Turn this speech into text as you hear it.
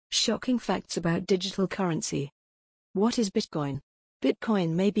Shocking facts about digital currency. What is Bitcoin?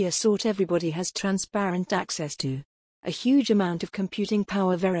 Bitcoin may be a sort everybody has transparent access to. A huge amount of computing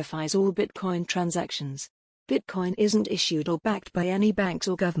power verifies all Bitcoin transactions. Bitcoin isn't issued or backed by any banks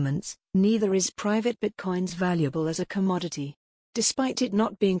or governments, neither is private Bitcoins valuable as a commodity. Despite it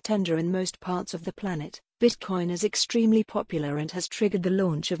not being tender in most parts of the planet, Bitcoin is extremely popular and has triggered the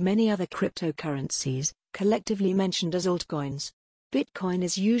launch of many other cryptocurrencies, collectively mentioned as altcoins. Bitcoin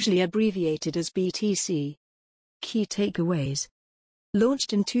is usually abbreviated as BTC. Key takeaways.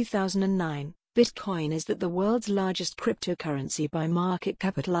 Launched in 2009, Bitcoin is the world's largest cryptocurrency by market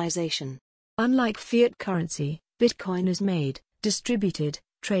capitalization. Unlike fiat currency, Bitcoin is made, distributed,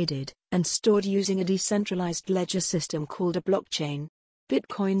 traded, and stored using a decentralized ledger system called a blockchain.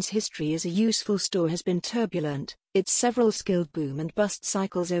 Bitcoin's history as a useful store has been turbulent, its several skilled boom and bust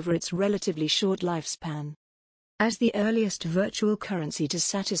cycles over its relatively short lifespan. As the earliest virtual currency to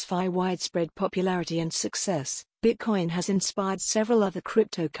satisfy widespread popularity and success, Bitcoin has inspired several other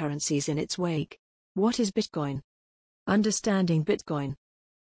cryptocurrencies in its wake. What is Bitcoin? Understanding Bitcoin.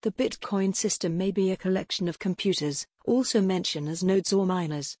 The Bitcoin system may be a collection of computers, also mentioned as nodes or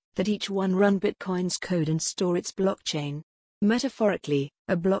miners, that each one run Bitcoin's code and store its blockchain. Metaphorically,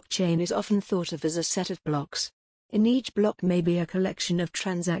 a blockchain is often thought of as a set of blocks. In each block may be a collection of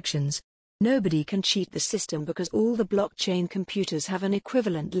transactions. Nobody can cheat the system because all the blockchain computers have an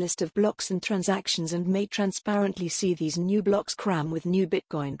equivalent list of blocks and transactions and may transparently see these new blocks cram with new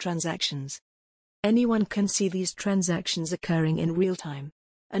Bitcoin transactions. Anyone can see these transactions occurring in real time.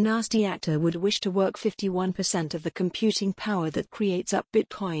 A nasty actor would wish to work 51% of the computing power that creates up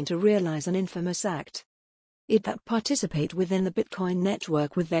Bitcoin to realize an infamous act. It that participate within the Bitcoin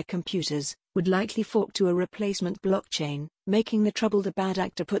network with their computers, would likely fork to a replacement blockchain, making the trouble the bad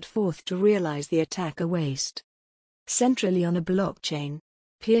actor put forth to realize the attack a waste. Centrally on a blockchain.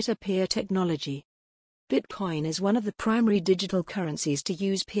 Peer-to-peer technology. Bitcoin is one of the primary digital currencies to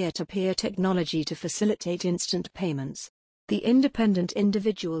use peer-to-peer technology to facilitate instant payments. The independent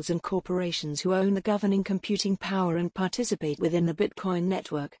individuals and corporations who own the governing computing power and participate within the Bitcoin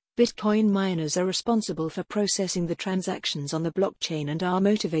network, Bitcoin miners, are responsible for processing the transactions on the blockchain and are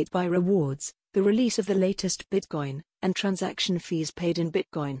motivated by rewards, the release of the latest Bitcoin, and transaction fees paid in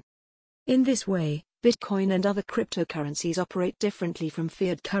Bitcoin. In this way, Bitcoin and other cryptocurrencies operate differently from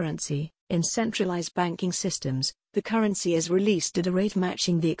fiat currency. In centralized banking systems, the currency is released at a rate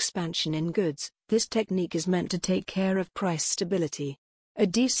matching the expansion in goods. This technique is meant to take care of price stability. A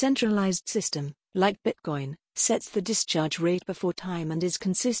decentralized system, like Bitcoin, sets the discharge rate before time and is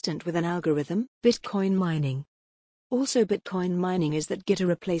consistent with an algorithm. Bitcoin mining. Also, Bitcoin mining is that get a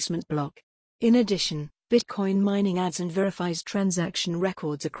replacement block. In addition, Bitcoin mining adds and verifies transaction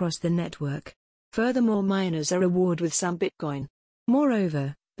records across the network. Furthermore, miners are rewarded with some Bitcoin.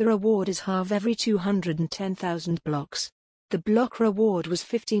 Moreover, the reward is halved every 210,000 blocks. The block reward was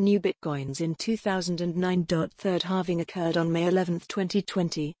 50 new Bitcoins in 2009. Third halving occurred on May 11,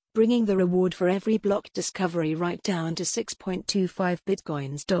 2020, bringing the reward for every block discovery right down to 6.25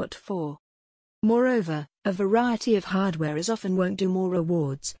 Bitcoins. 4. Moreover, a variety of hardware often won't do more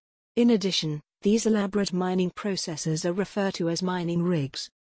rewards. In addition, these elaborate mining processes are referred to as mining rigs.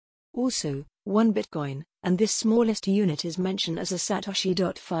 Also, 1 Bitcoin, and this smallest unit is mentioned as a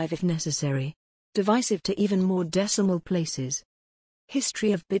Satoshi. 5 if necessary. Divisive to even more decimal places.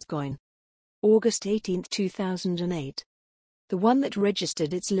 History of Bitcoin. August 18, 2008. The one that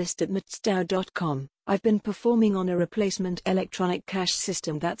registered its list at MTSTAO.com. I've been performing on a replacement electronic cash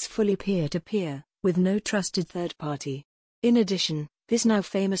system that's fully peer-to-peer, with no trusted third party. In addition, this now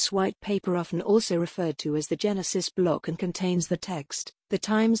famous white paper, often also referred to as the Genesis block, and contains the text, "The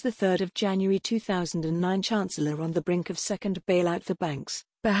Times, the 3rd of January 2009, Chancellor on the brink of second bailout for banks,"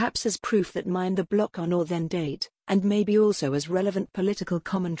 perhaps as proof that mined the block on or then date, and maybe also as relevant political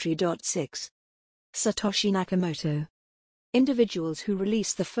commentary. 6. Satoshi Nakamoto. Individuals who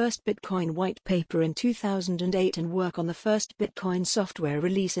released the first Bitcoin white paper in 2008 and work on the first Bitcoin software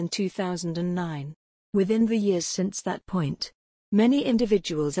release in 2009. Within the years since that point, many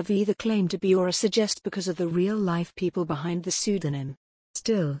individuals have either claimed to be or are suggest because of the real-life people behind the pseudonym.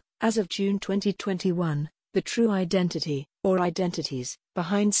 Still, as of June 2021, the true identity, or identities,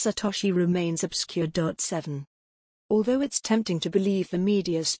 behind Satoshi remains obscure. 7. Although it's tempting to believe the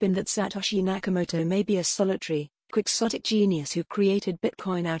media's spin that Satoshi Nakamoto may be a solitary, quixotic genius who created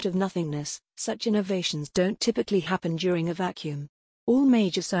Bitcoin out of nothingness, such innovations don't typically happen during a vacuum. All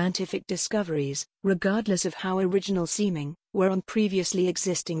major scientific discoveries, regardless of how original seeming, were on previously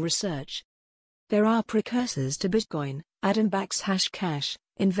existing research. There are precursors to Bitcoin: Adam Back's Hashcash,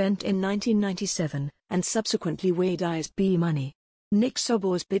 invented in 1997, and subsequently Wade I's B-Money. Nick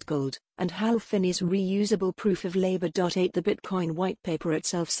Sobor's BitGold, and Hal Finney's reusable proof of labor. 8 The Bitcoin white paper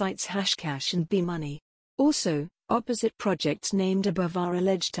itself cites Hashcash and B-Money. Also, opposite projects named above are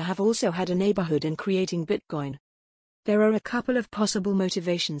alleged to have also had a neighborhood in creating Bitcoin. There are a couple of possible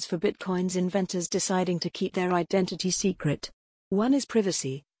motivations for Bitcoin's inventors deciding to keep their identity secret. One is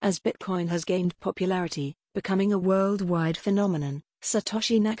privacy. As Bitcoin has gained popularity, becoming a worldwide phenomenon,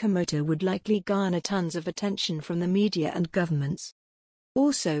 Satoshi Nakamoto would likely garner tons of attention from the media and governments.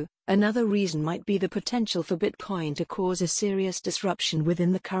 Also, another reason might be the potential for Bitcoin to cause a serious disruption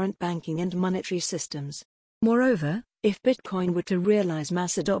within the current banking and monetary systems. Moreover, if Bitcoin were to realize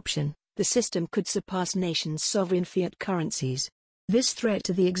mass adoption, the system could surpass nations' sovereign fiat currencies. This threat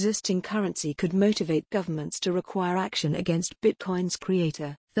to the existing currency could motivate governments to require action against Bitcoin's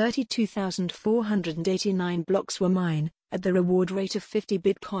creator. 32,489 blocks were mined, at the reward rate of 50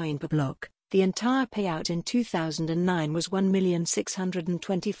 Bitcoin per block. The entire payout in 2009 was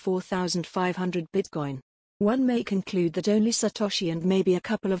 1,624,500 Bitcoin. One may conclude that only Satoshi and maybe a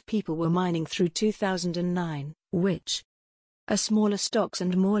couple of people were mining through 2009, which are smaller stocks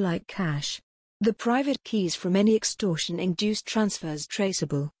and more like cash. The private keys from any extortion-induced transfers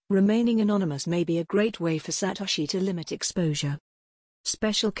traceable, remaining anonymous may be a great way for Satoshi to limit exposure.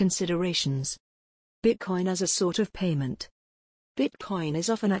 Special considerations. Bitcoin as a sort of payment. Bitcoin is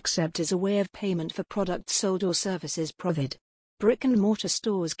often accepted as a way of payment for products sold or services provided. Brick-and-mortar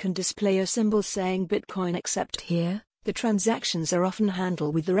stores can display a symbol saying Bitcoin accept here. The transactions are often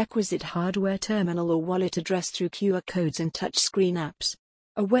handled with the requisite hardware terminal or wallet address through QR codes and touchscreen apps.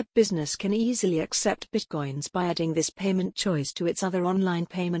 A web business can easily accept Bitcoins by adding this payment choice to its other online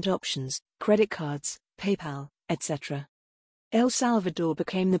payment options, credit cards, PayPal, etc. El Salvador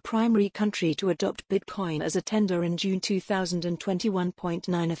became the primary country to adopt Bitcoin as a tender in June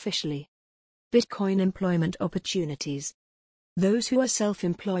 2021.9 officially. Bitcoin employment opportunities. Those who are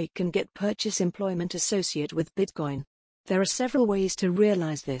self-employed can get purchase employment associate with Bitcoin. There are several ways to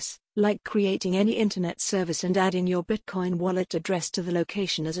realize this, like creating any internet service and adding your Bitcoin wallet address to the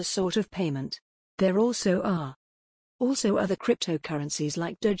location as a sort of payment. There also are other cryptocurrencies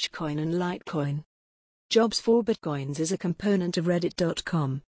like Dogecoin and Litecoin. Jobs for Bitcoins is a component of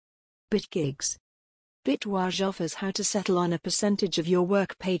Reddit.com. BitGigs. Bitwage offers how to settle on a percentage of your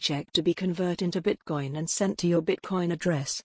work paycheck to be converted into Bitcoin and sent to your Bitcoin address.